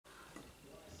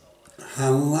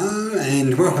Hello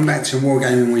and welcome back to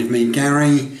Wargaming with me,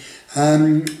 Gary.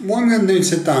 What I'm going to do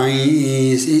today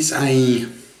is a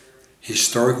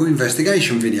historical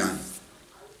investigation video.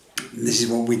 This is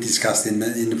what we discussed in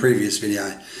the previous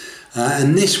video.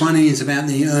 And this one is about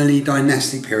the Early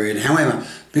Dynastic Period. However,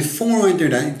 before I do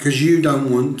that, because you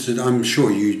don't want to, I'm sure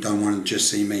you don't want to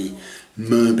just see me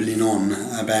murbling on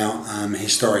about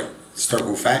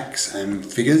historical facts and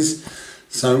figures.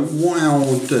 So what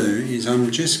I'll do is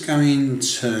I'm just going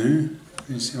to, let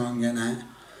me see if I can get that,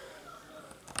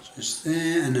 just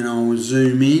there, and then I'll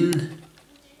zoom in.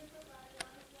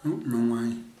 Oh, wrong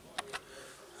way.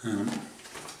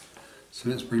 So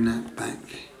let's bring that back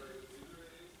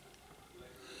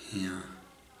here.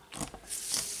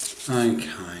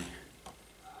 Okay.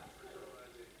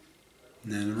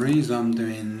 Now the reason I'm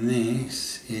doing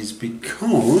this is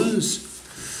because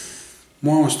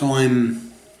whilst I'm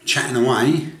chatting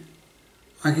away,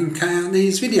 I can cut out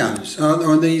these videos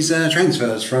or these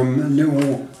transfers from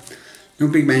little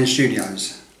big man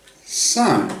studios.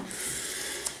 So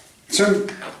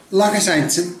like I say,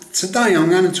 today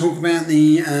I'm going to talk about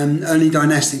the Early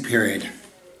Dynastic Period.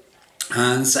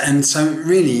 And so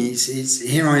really, it's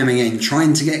here I am again,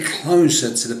 trying to get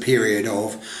closer to the period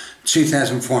of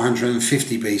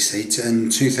 2450 BC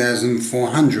and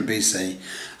 2400 BC.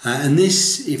 And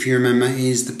this, if you remember,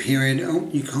 is the period, oh,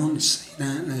 you can't see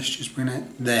that, let's just bring that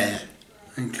there,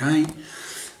 okay.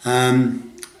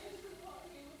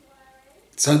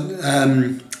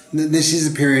 This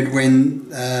is the period when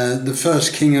the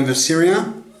first king of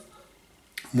Assyria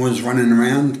was running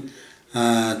around,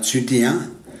 Tudiya.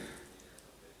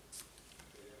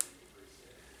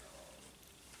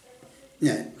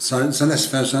 Yeah, so let's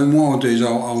first, and what I'll do is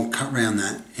I'll cut around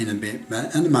that in a bit,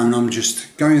 but at the moment I'm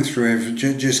just going through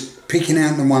everything, just picking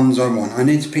out the ones I want. I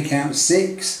need to pick out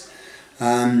 6,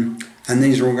 and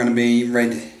these are all going to be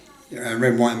red,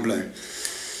 white and blue.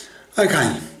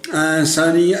 Okay,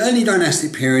 so the Early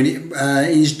Dynastic Period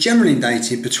is generally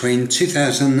dated between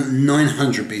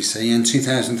 2900 BC and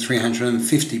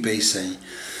 2350 BC.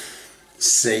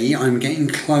 See, I'm getting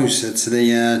closer to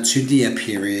the Tudiya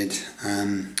period.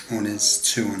 Oh, there's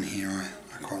 2 on here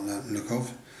I quite like the look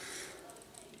of.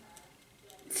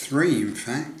 3 in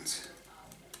fact.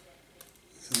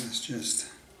 So let's just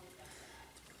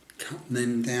cut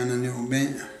them down a little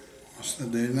bit whilst I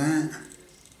do that.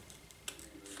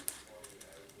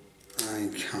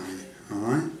 Okay,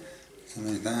 alright. So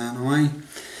leave that out of the way.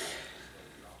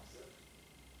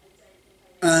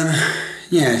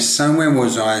 Yes, so where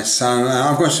was I? So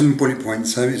I've got some bullet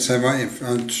points, so right, if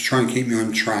I'll try and keep me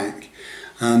on track.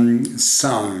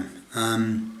 So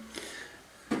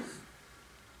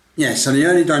the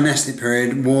Early Dynastic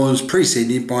Period was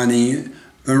preceded by the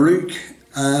Uruk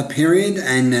period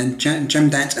and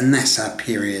Jamdat and Nasser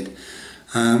period,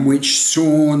 which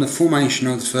saw the formation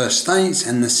of the first states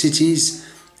and the cities,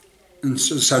 and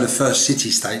so the first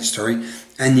city-state,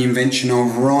 and the invention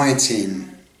of writing.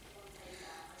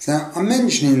 So I'm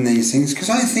mentioning these things because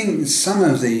I think some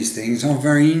of these things are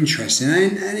very interesting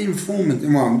and informative.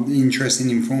 Well,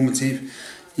 informative.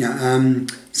 Yeah.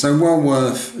 So well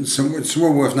worth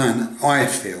knowing, I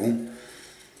feel.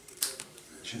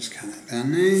 Just cut that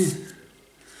down there.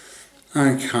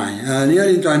 Okay. The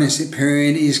Early Dynastic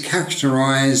Period is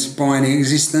characterised by the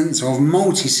existence of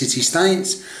multi-city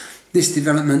states. This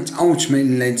development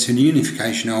ultimately led to the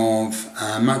unification of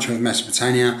much of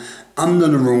Mesopotamia under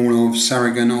the rule of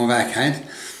Sargon of Akkad,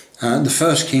 the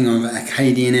first king of the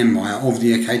Akkadian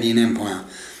Empire.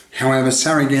 However,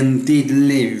 Sargon did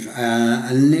live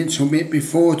a little bit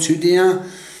before Tudiya,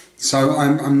 so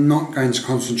I'm not going to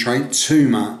concentrate too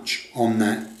much on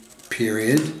that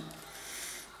period.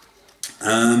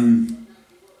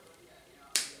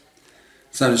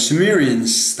 So the Sumerian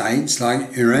states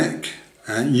like Uruk,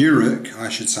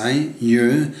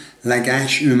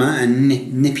 Lagash, Umma and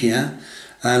Nipia,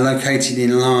 located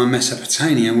in Lower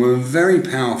Mesopotamia, were very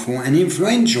powerful and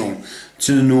influential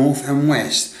to the north and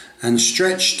west, and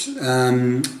stretched.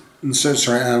 I've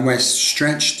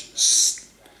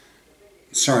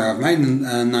made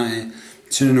a note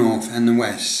to the north and the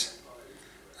west.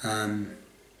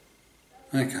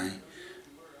 Okay.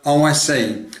 Oh, I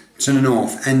see. To the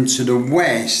north and to the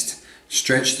west,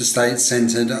 stretched the states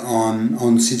centred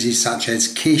on cities such as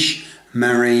Kish,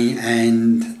 Mari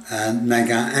and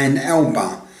Naga and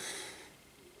Elba.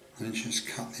 Let's just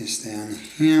cut this down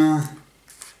here.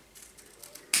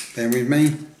 Bear with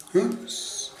me.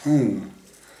 Oops. Oh,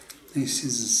 these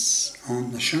scissors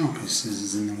aren't the sharpest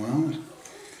scissors in the world.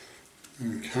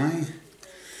 Okay.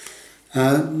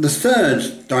 The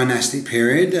third dynastic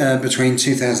period between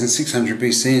 2600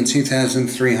 BC and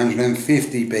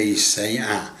 2350 BC.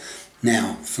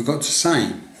 Now, forgot to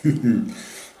say,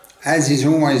 as is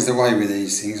always the way with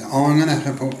these things, I'm going to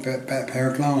have to put a better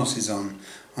pair of glasses on.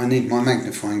 I need my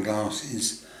magnifying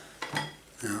glasses.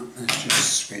 Now, let's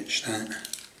just switch that.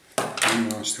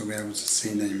 Maybe I'll still be able to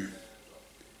see them.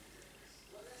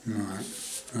 Right,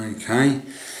 okay.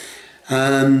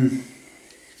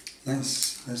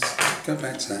 Let's go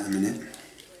back to that a minute.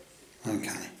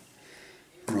 Okay,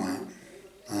 right.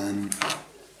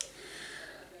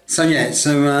 So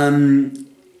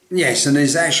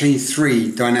there's actually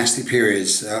 3 dynastic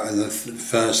periods, the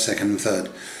first, second and third,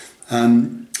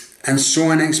 and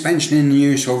saw an expansion in the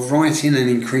use of writing and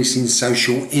increasing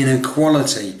social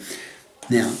inequality.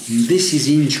 Now, this is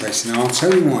interesting. I'll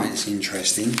tell you why it's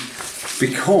interesting,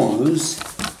 because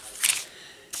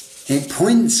it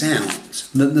points out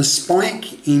that the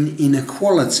spike in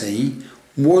inequality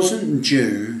wasn't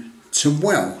due to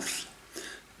wealth.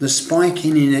 The spike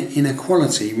in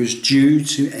inequality was due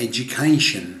to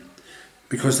education,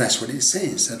 because that's what it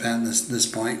says about the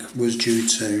spike was due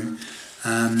to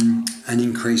an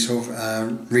increase of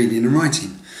reading and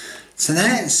writing. So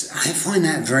I find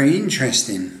that very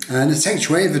interesting. The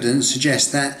textual evidence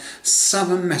suggests that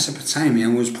southern Mesopotamia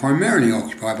was primarily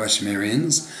occupied by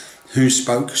Sumerians who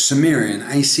spoke Sumerian,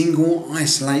 a single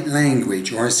isolate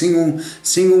language, or a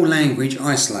single language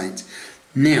isolate.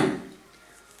 Now,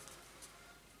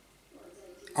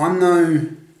 I'm no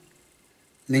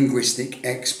linguistic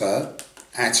expert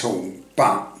at all,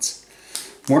 but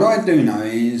what I do know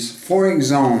is, for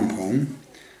example,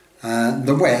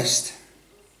 the West,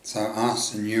 so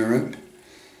us and Europe,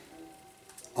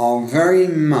 are very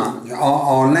much,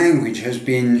 our language has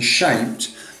been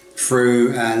shaped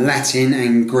through Latin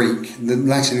and Greek, the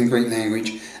Latin and Greek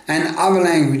language, and other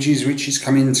languages which it's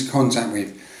come into contact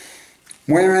with.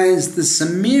 Whereas the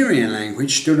Sumerian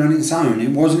language stood on its own.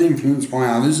 It wasn't influenced by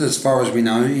others, as far as we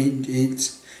know.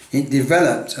 It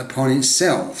developed upon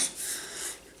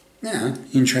itself. Yeah,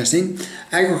 interesting.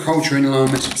 Agriculture in Lower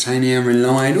Mesopotamia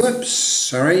relied... Whoops,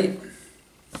 sorry.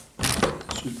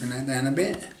 Let's just bring that down a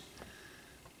bit.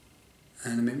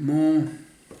 And a bit more.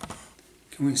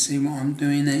 Can we see what I'm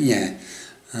doing there? Yeah.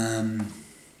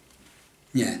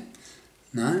 Yeah.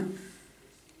 No?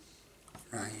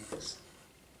 Right.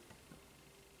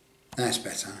 That's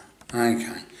better.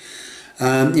 Okay.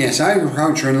 Yes,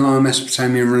 agriculture in Lower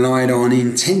Mesopotamia relied on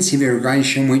intensive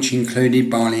irrigation, which included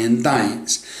barley and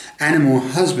dates. Animal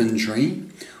husbandry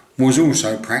was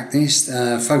also practiced,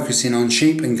 focusing on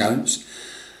sheep and goats.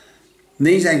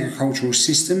 These agricultural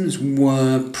systems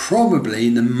were probably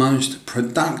the most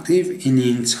productive in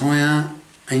the entire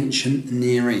ancient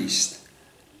Near East.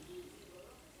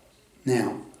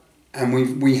 Now, and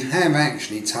we have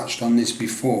actually touched on this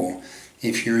before.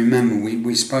 If you remember,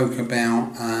 we spoke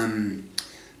about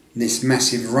this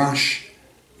massive rush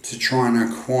to try and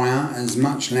acquire as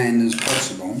much land as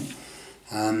possible.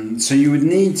 So you would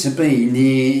need to be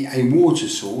near a water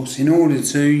source in order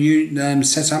to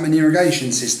set up an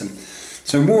irrigation system.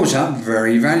 So water,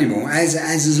 very valuable, as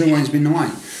has always been the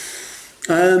way.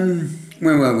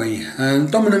 Where were we?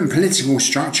 Dominant political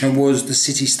structure was the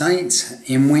city-state,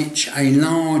 in which a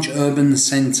large urban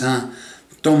centre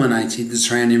dominated the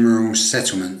surrounding rural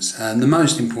settlements. The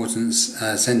most important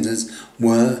centres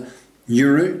were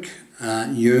Uruk,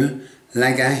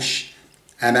 Lagash,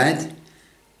 Abad,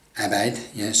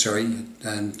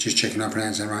 just checking I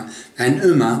pronounced that right, and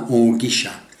Umma or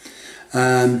Gisha.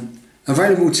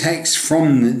 Available texts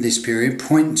from this period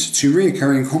point to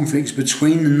recurring conflicts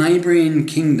between the neighbouring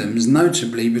kingdoms,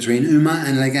 notably between Umma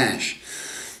and Lagash.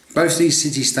 Both these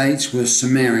city-states were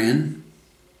Sumerian,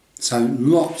 so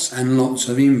lots and lots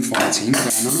of infighting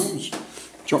going on.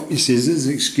 Drop your scissors,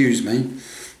 excuse me.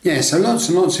 Yeah, so lots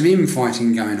and lots of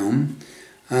infighting going on.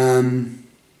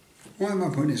 Why have I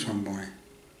put this one by?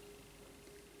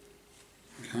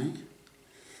 Okay.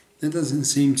 There doesn't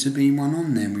seem to be one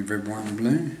on there with red, white and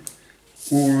blue.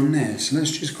 Or on there. So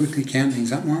let's just quickly count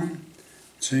things up. 1,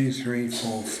 2, 3,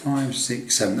 4, 5,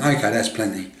 6, 7. Okay, that's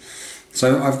plenty.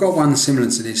 So I've got one similar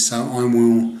to this, so I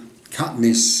will cut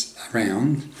this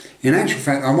around. In actual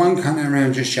fact, I won't cut that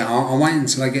around just yet. I'll wait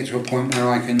until I get to a point where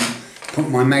I can put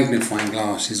my magnifying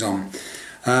glasses on.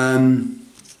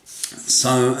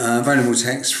 Available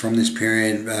text from this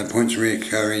period point to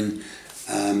reoccurring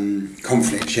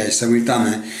conflicts. Yeah, so we've done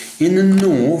that. In the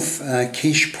north,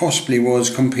 Kish possibly was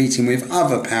competing with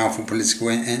other powerful political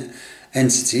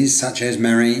entities such as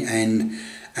Meri and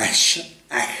Akshak.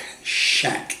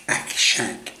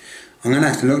 I'm going to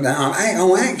have to look that up.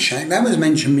 Akshak, that was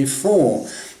mentioned before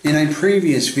in a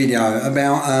previous video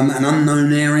about an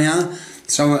unknown area.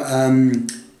 So,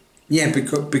 yeah,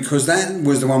 because that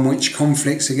was the one which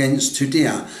conflicts against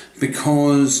Tudiya,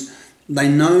 because they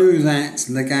know that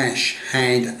Lagash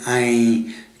had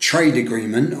a trade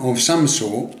agreement of some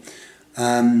sort,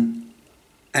 and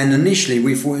initially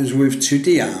we thought it was with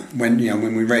Tudiya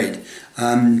when we read,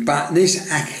 but this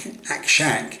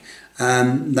Akshak,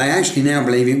 they actually now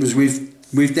believe it was with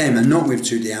them and not with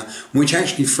Tudiya, which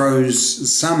actually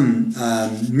throws some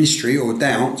mystery or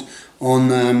doubt on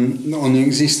the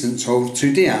existence of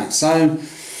Tudiya. So,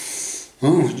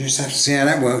 we'll just have to see how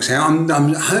that works out.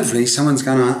 Hopefully someone's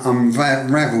going to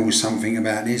unravel something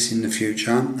about this in the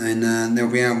future, and they'll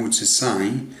be able to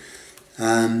say.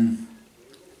 I'm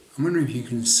wondering if you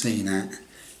can see that.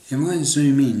 If I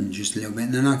zoom in just a little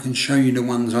bit, then I can show you the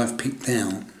ones I've picked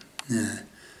out.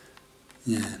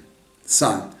 Yeah.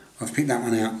 So, I've picked that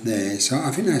one out there, so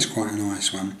I think that's quite a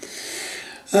nice one.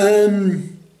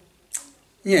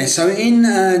 So in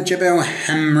Jebel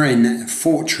Hamrin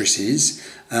fortresses,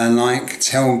 like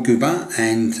Tel Guba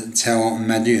and Tel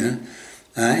Madur,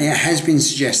 it has been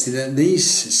suggested that these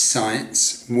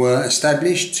sites were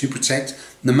established to protect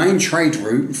the main trade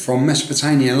route from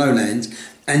Mesopotamia lowlands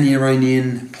and the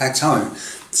Iranian plateau.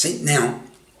 See, now,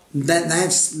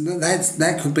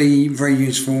 that could be very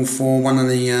useful for one of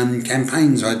the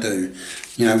campaigns I do,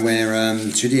 where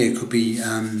Tudiya could be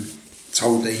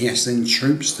told that he has to send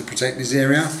troops to protect this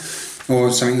area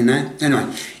or something in that. Anyway,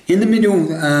 in the middle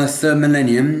third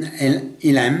millennium,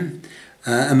 Elam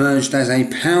emerged as a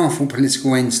powerful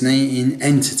political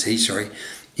entity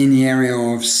in the area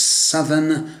of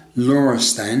southern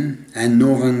Lorestan and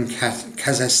northern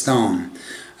Kazakhstan.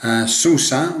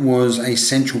 Susa was a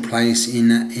central place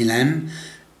in Elam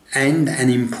and an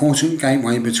important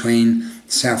gateway between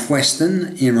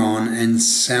southwestern Iran and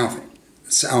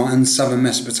southern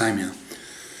Mesopotamia.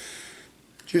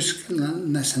 I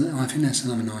think that's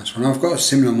another nice one. I've got a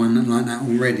similar one like that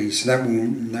already, so that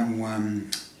will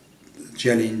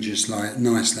gel in just like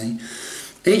nicely.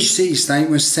 Each city-state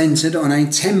was centred on a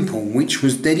temple which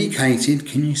was dedicated.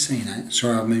 Can you see that?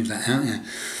 Sorry, I've moved that out. Yeah.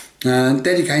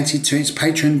 Dedicated to its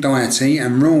patron deity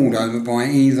and ruled over by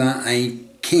either a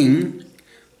king,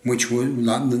 which would,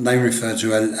 like they refer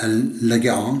to a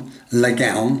legal,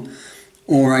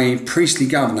 or a priestly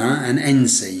governor, an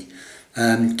ensi.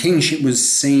 Kingship was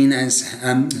seen as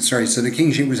so the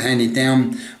kingship was handed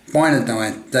down by the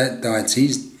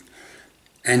deities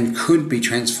and could be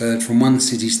transferred from one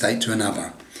city-state to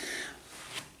another.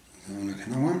 Have a look at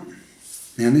that one.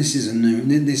 Now this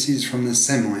is from the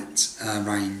Semite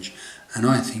range, and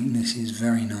I think this is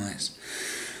very nice.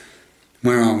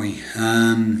 Where are we?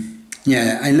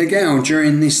 A legal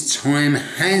during this time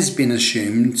has been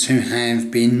assumed to have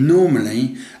been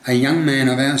normally a young man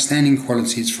of outstanding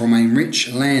qualities from a rich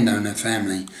landowner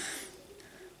family.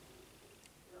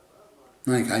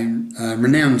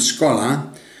 Renowned scholar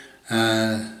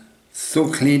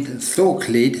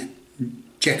Thorklid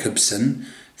Jacobson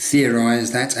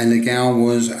theorised that a legal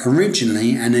was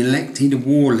originally an elected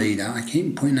war leader. I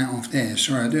keep putting that off there,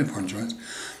 sorry, I do apologise.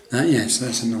 Yes,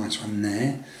 that's a nice one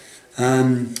there.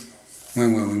 Where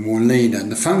were we? War leader.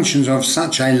 The functions of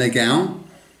such a legal,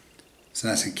 so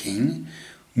that's a king,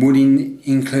 would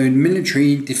include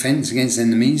military defence against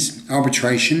enemies,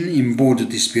 arbitration in border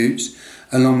disputes,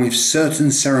 along with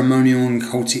certain ceremonial and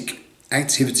cultic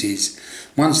activities.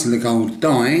 Once the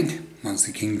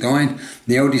king died,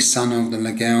 the eldest son of the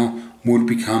legal would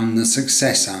become the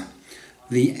successor.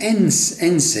 The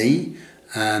Ensi,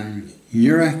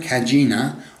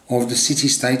 Urakajina, of the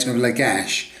city-state of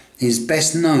Lagash, is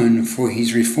best known for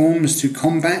his reforms to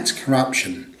combat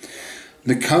corruption.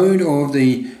 The code of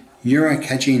the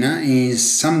Urakajina is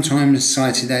sometimes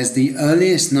cited as the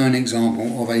earliest known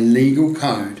example of a legal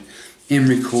code in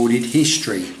recorded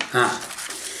history.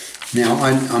 Now,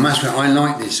 I must admit, I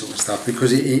like this sort of stuff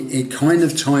because it kind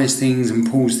of ties things and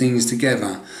pulls things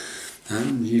together.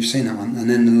 You've seen that one. And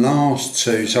then the last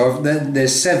two. So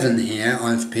there's 7 here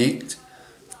I've picked.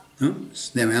 Oops,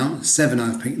 there we are. 7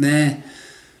 I've picked there.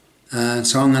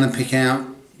 So I'm going to pick out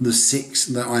the 6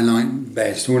 that I like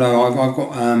best. Although I've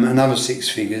got another 6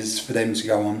 figures for them to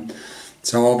go on.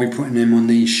 So I'll be putting them on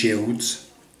these shields.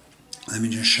 Let me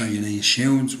just show you these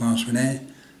shields whilst we're there.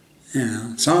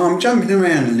 Yeah. So I'm jumping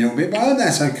around a little bit, but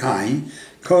that's okay,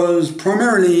 because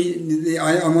primarily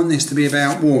I want this to be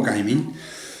about wargaming.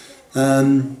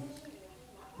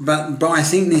 But I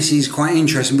think this is quite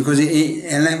interesting because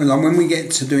like when we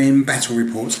get to doing battle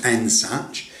reports and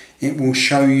such, it will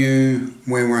show you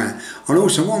where we're at. And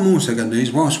also, what I'm also going to do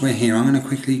is, whilst we're here, I'm going to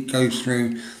quickly go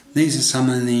through. These are some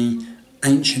of the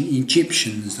ancient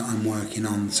Egyptians that I'm working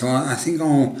on. So I think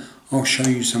I'll show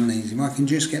you some of these. If I can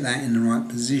just get that in the right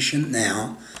position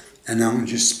now, and I'll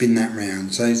just spin that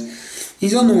round. So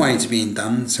he's on the way to being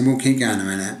done, so we'll keep going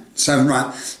around that. So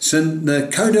right, so the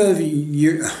Code of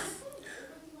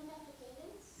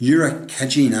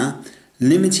Urukagina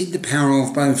limited the power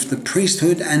of both the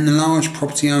priesthood and the large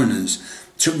property owners,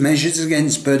 took measures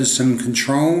against burdensome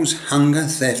controls, hunger,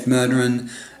 theft, murder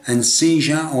and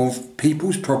seizure of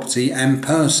people's property and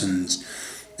persons.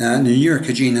 The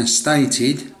Urukagina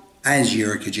stated,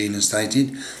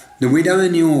 the widow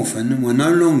and the orphan were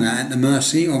no longer at the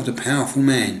mercy of the powerful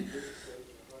man.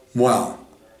 Well,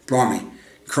 blimey,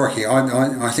 crikey,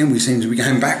 I think we seem to be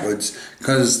going backwards,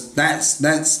 because that's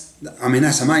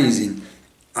amazing.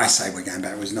 I say we're going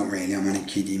backwards, not really, I'm only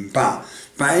kidding, but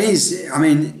it is,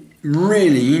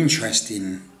 really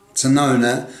interesting to know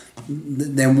that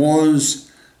there was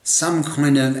some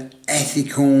kind of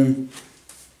ethical,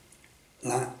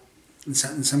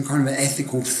 some kind of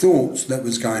ethical thoughts that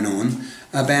was going on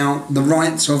about the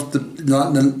rights of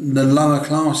the lower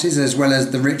classes as well as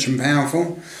the rich and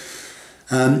powerful,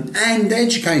 and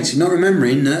educated. Not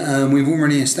remembering that we've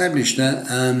already established that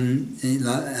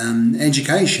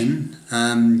education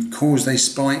caused a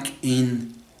spike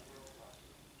in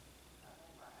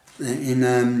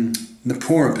the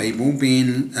poorer people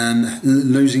being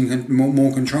losing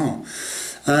more control.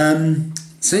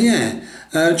 So yeah,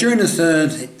 during the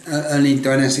third early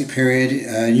dynastic period,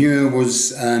 Ur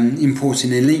was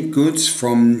importing elite goods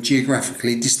from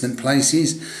geographically distant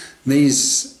places.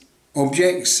 These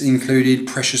objects included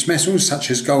precious metals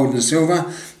such as gold and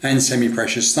silver and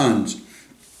semi-precious stones.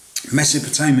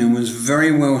 Mesopotamia was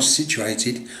very well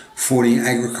situated for the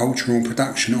agricultural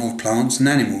production of plants and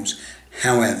animals.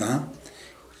 However,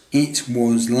 it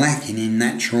was lacking in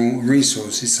natural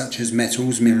resources such as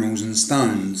metals, minerals and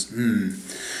stones.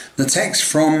 The text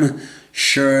from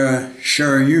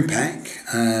Shur-Upak,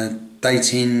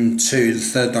 dating to the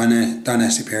third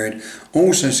dynastic period,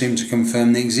 also seem to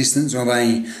confirm the existence of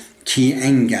a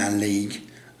Ki-Enga League.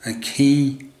 I'll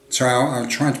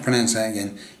try to pronounce that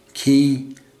again.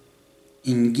 Ki-Ingia.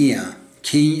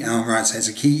 So it's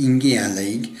a Ki-Ingia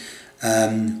League,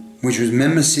 which was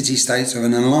member city-states of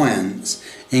an alliance,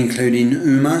 including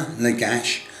Umma,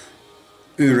 Lagash,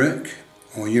 Uruk,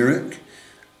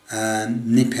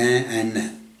 Nippur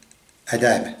and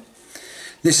Adab.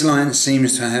 This alliance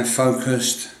seems to have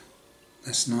focused...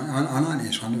 That's nice. I like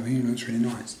this one. It looks really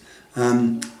nice.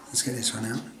 Let's get this one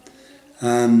out.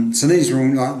 So these are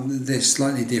all they're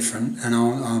slightly different, and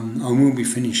I will be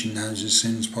finishing those as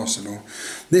soon as possible.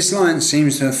 This alliance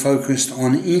seems to have focused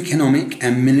on economic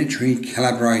and military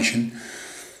collaboration,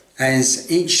 as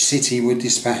each city would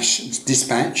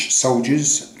dispatch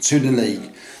soldiers to the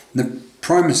League. The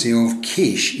primacy of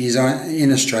Kish is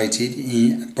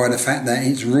illustrated by the fact that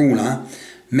its ruler,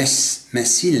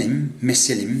 Mesilim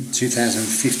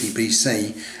 2050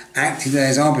 BC, acted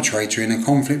as arbitrator in a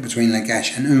conflict between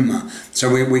Lagash and Umma. So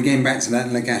we're getting back to that,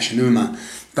 Lagash and Umma,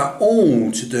 but all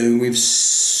to do with,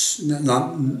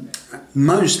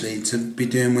 mostly to be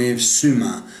doing with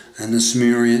Sumer and the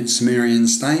Sumerian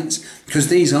states, because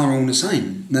these are all the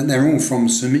same. They're all from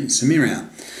Sumeria.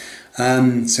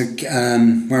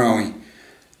 Where are we?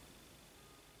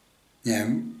 Yeah,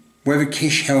 whether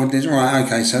Kish held this, right,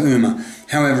 okay, so Umma.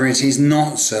 However, it is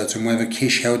not certain whether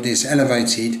Kish held this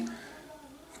elevated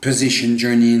position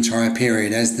during the entire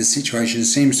period, as the situation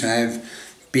seems to have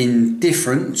been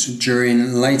different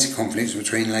during later conflicts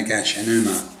between Lagash and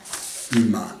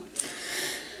Umma.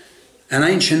 An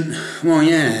ancient,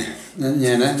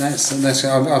 that's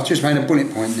I've just made a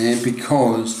bullet point there,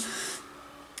 because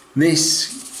this,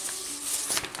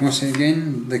 what's it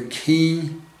again? The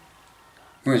Ki-Engia.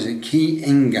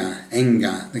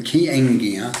 The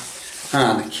Ki-Engia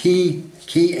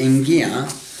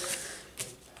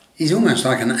is almost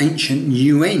like an ancient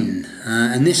UN,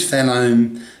 and this fellow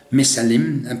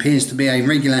Mesilim appears to be a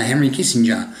regular Henry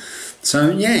Kissinger.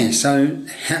 So yeah,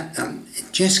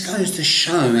 it just goes to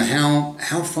show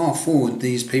how far forward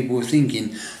these people were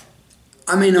thinking.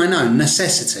 I know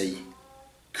necessity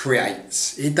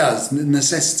creates, it does,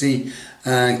 necessity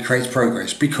creates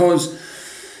progress, because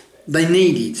they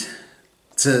needed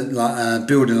to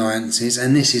build alliances,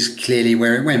 and this is clearly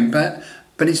where it went, but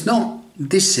it's not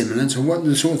dissimilar to what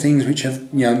the sort of things which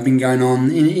have been going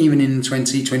on even in the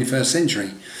 21st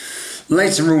century.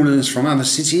 Later rulers from other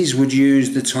cities would use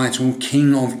the title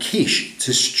King of Kish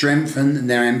to strengthen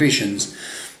their ambitions.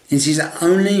 It is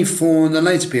only for the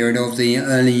later period of the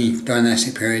early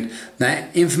dynastic period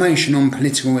that information on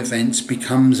political events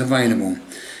becomes available,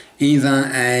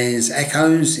 either as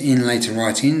echoes in later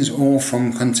writings or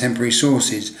from contemporary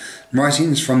sources.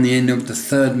 Writings from the end of the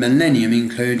third millennium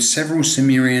include several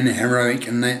Sumerian heroic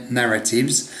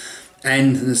narratives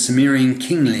and the Sumerian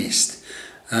king list.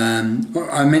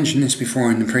 I mentioned this before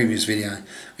in a previous video,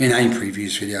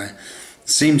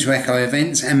 seem to echo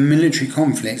events and military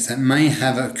conflicts that may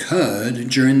have occurred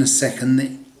during the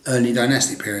second early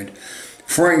dynastic period.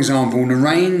 For example, the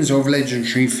reigns of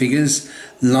legendary figures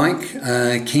like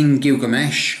King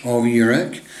Gilgamesh of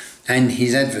Uruk and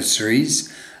his adversaries,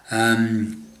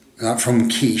 from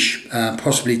Kish,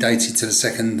 possibly dated to the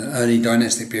second early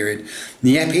dynastic period.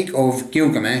 The epic of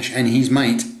Gilgamesh and his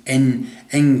mate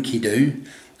Enkidu,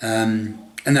 and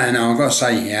I've got to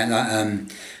say here,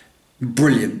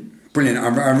 brilliant.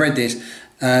 I read this.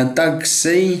 Doug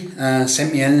C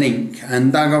sent me a link,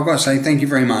 and Doug, I've got to say thank you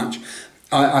very much.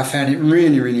 I found it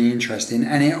really interesting,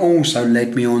 and it also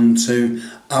led me on to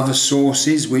other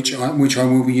sources which I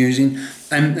will be using,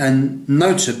 and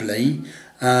notably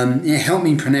it helped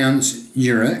me pronounce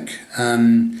Uruk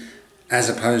as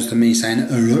opposed to me saying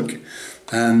Uruk.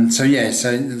 So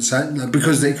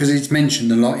because it's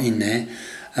mentioned a lot in there,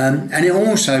 and it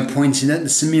also pointed at the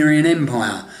Sumerian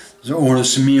Empire or the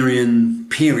Sumerian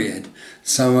period.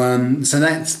 So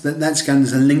that's going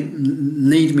to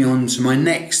lead me on to my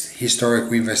next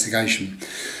historical investigation.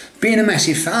 Being a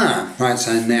massive fan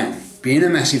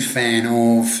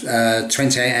of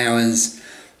 28 Hours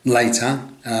Later,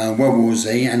 World War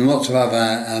Z, and lots of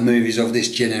other movies of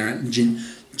this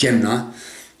genre,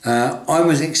 I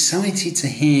was excited to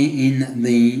hear in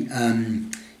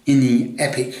the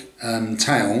epic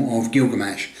tale of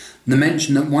Gilgamesh the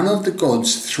mention that one of the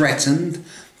gods threatened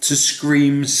to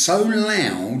scream so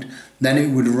loud that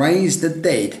it would raise the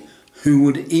dead who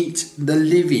would eat the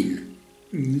living.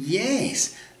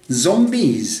 Yes,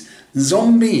 zombies.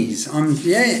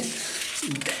 Yeah.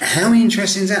 How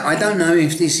interesting is that? I don't know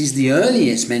if this is the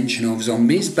earliest mention of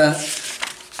zombies, but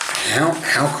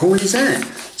how cool is that?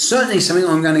 Certainly something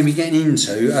I'm going to be getting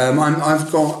into. I've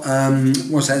got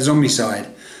Zombicide,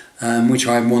 which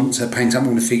I want to paint up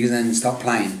all the figures and start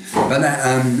playing. But that,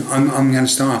 I'm going to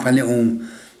start up a little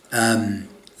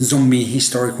zombie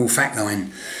historical fact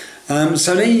line.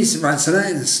 So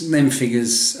that's them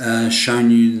figures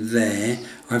shown you there.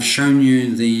 I've shown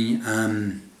you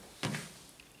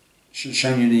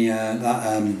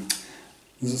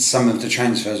some of the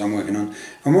transfers I'm working on.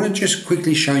 I want to just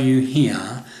quickly show you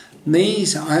here.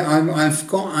 These I've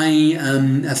got a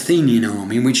Athenian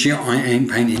army, which I ain't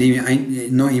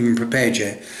painted, not even prepared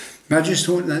yet. But I just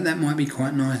thought that might be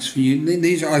quite nice for you.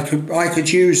 These I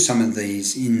could use some of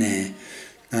these in there,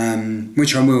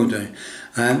 which I will do.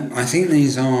 I think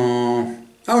these are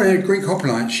they're Greek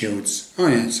hoplite shields. Oh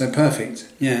yeah, so perfect.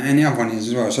 Yeah, and the other one is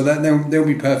as well. So that they'll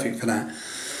be perfect for that.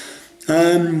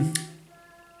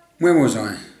 Where was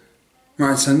I?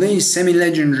 Right, so these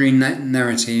semi-legendary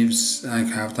narratives.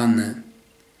 Okay, I've done that.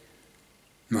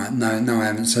 Right, no I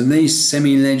haven't. So these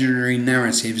semi-legendary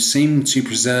narratives seem to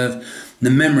preserve the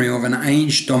memory of an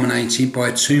age dominated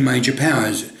by two major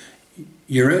powers,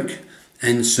 Uruk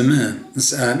and Sumer,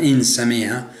 in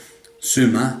Sumer,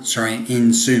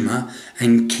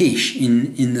 and Kish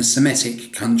in the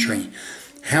Semitic country.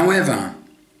 However,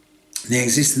 the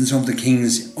existence of the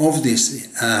kings of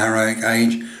this heroic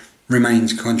age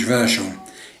remains controversial.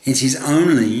 It is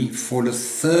only for the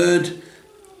third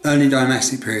early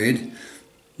dynastic period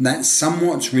that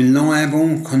somewhat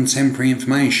reliable contemporary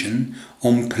information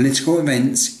on political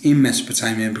events in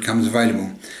Mesopotamia becomes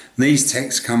available. These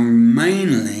texts come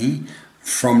mainly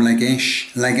from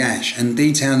Lagash and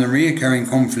detail the reoccurring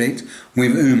conflict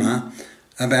with Umma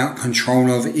about control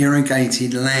of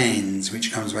irrigated lands,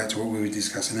 which comes back to what we were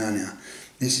discussing earlier.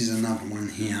 This is another one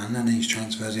here, none of these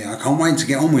transfers here. I can't wait to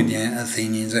get on with the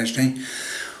Athenians actually.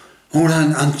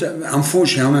 Although,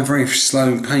 unfortunately, I'm a very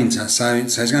slow painter, so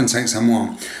it's going to take some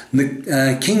while.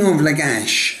 The king of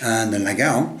Lagash, the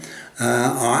Lagal,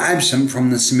 are absent from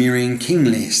the Sumerian king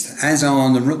list, as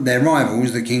are their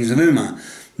rivals, the kings of Umma.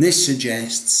 This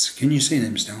suggests, can you see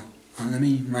them still? Let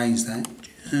me raise that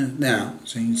now,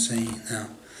 so you can see now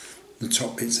the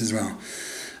top bits as well.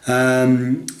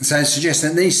 So it suggests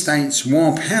that these states,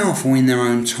 while powerful in their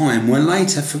own time, were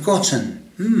later forgotten.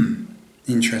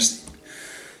 Interesting.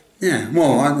 Yeah,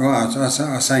 well,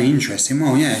 I say interesting.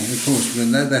 Well, yeah, of course,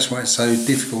 but that's why it's so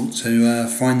difficult to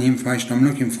find the information I'm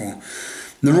looking for.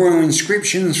 The royal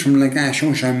inscriptions from Lagash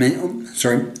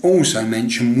also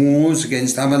mention wars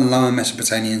against other lower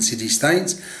Mesopotamian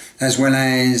city-states, as well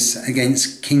as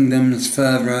against kingdoms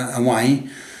further away.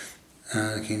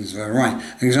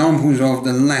 Examples of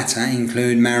the latter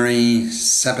include Mari,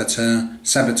 Sabatu,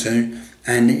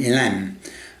 and Elam.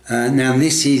 Now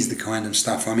this is the kind of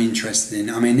stuff I'm interested in.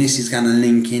 I mean, this is going to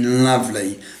link in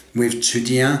lovely with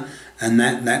Tudiya and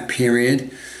that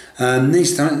period.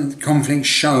 These conflicts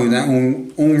show that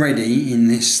already in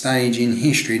this stage in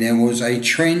history there was a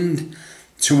trend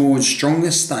towards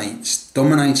stronger states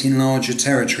dominating larger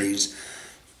territories.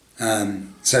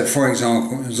 So for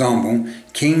example,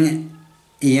 King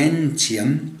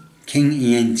Eantium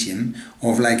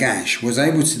of Lagash was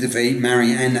able to defeat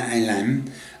Marianne Alam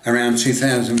around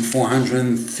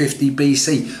 2450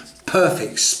 BC.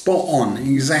 Perfect, spot on,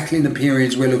 exactly the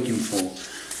periods we're looking for.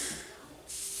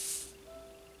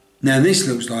 Now this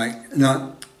looks like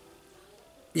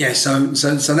yeah, so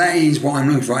that is what I'm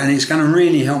looking for, and it's going to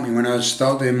really help me when I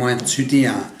start doing my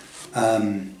Tudiya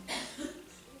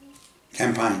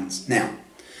campaigns. Now,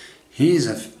 here's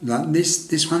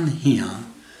this one here,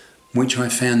 which I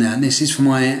found out. This is for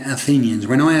my Athenians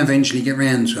when I eventually get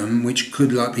round to them, which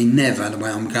could be never the way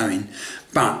I'm going,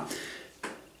 but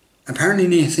apparently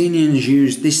the Athenians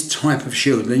used this type of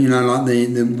shield, you know, like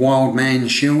the wild man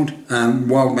shield,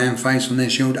 wild man face on their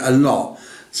shield a lot.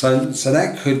 So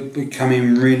that could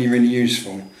become really, really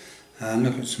useful.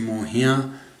 Look at some more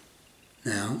here.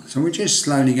 Now, so we're just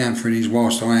slowly going through these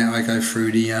whilst I go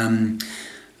through the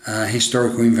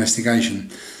historical investigation.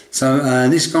 So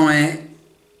this guy,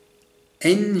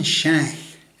 Enshak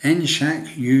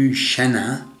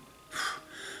Ushana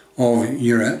of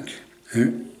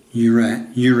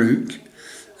Uruk,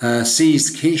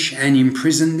 seized Kish and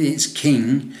imprisoned its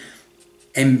king,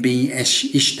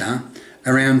 Ishtar,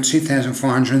 around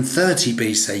 2430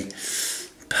 BC.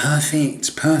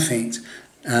 Perfect.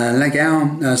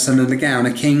 Lagao, son of Lagao,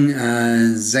 the king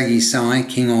Zagisai,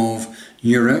 king of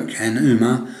Uruk and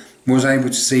Umma, was able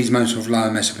to seize most of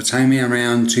Lower Mesopotamia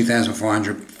around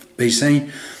 2400 BC.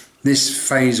 This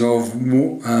phase of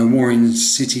warring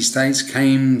city-states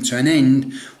came to an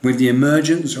end with the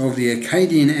emergence of the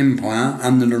Akkadian Empire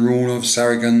under the rule of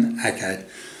Sargon Akkad.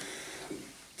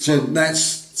 So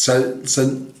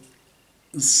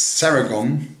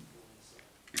Sargon,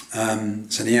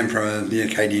 so the emperor of the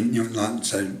Akkadian,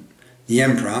 the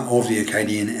emperor of the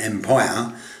Akkadian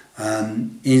Empire,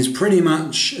 is pretty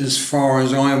much as far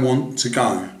as I want to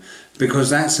go, because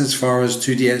that's as far as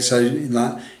Tudiya.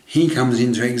 So he comes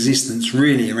into existence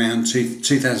really around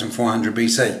 2400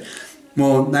 BC.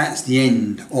 Well, that's the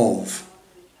end of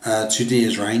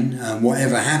Tudiya's reign.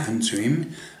 Whatever happened to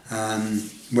him,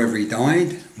 whether he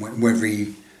died, whether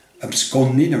he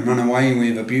absconded and run away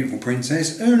with a beautiful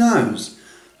princess, who knows?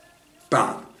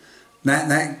 But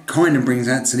that kind of brings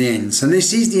that to the end. So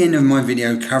this is the end of my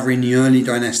video covering the early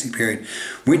dynastic period,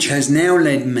 which has now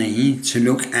led me to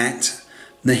look at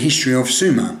the history of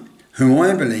Sumer, who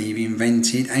I believe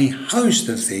invented a host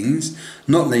of things,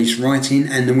 not least writing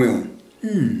and the will.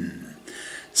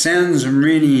 Sounds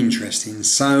really interesting.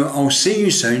 So I'll see you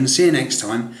soon. See you next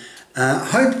time.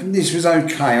 Hope this was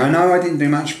okay. I know I didn't do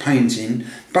much painting,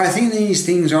 but I think these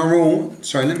things are all...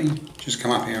 Sorry, let me just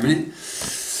come up here a minute.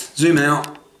 Zoom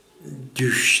out.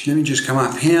 Let me just come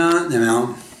up here. Then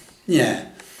out. Yeah.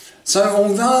 So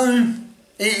although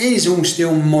it is all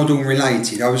still model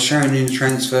related, I was showing you the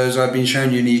transfers, I've been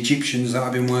showing you the Egyptians that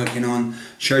I've been working on,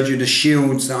 showed you the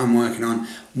shields that I'm working on,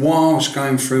 whilst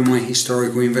going through my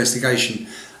historical investigation.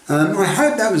 I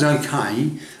hope that was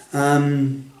okay.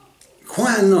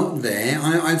 Quite a lot there.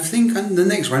 I think the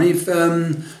next one, if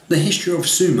the history of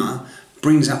Sumer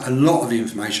brings up a lot of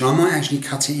information, I might actually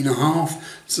cut it in half,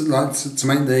 so to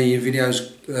make the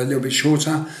videos a little bit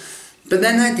shorter. But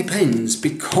then that depends,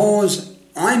 because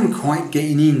I'm quite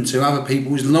getting into other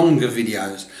people's longer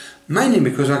videos, mainly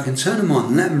because I can turn them on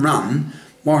and let them run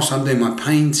whilst I'm doing my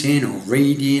painting or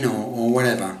reading or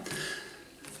whatever.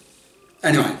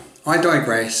 Anyway, I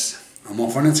digress. I'm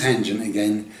off on a tangent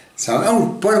again. So,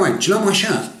 oh, by the way, do you like my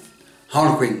shirt?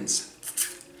 Harlequins.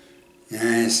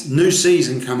 Yes, new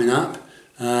season coming up.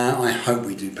 I hope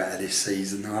we do better this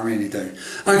season, I really do.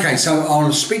 Okay, so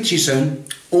I'll speak to you soon.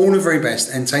 All the very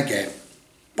best and take care.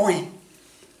 Bye.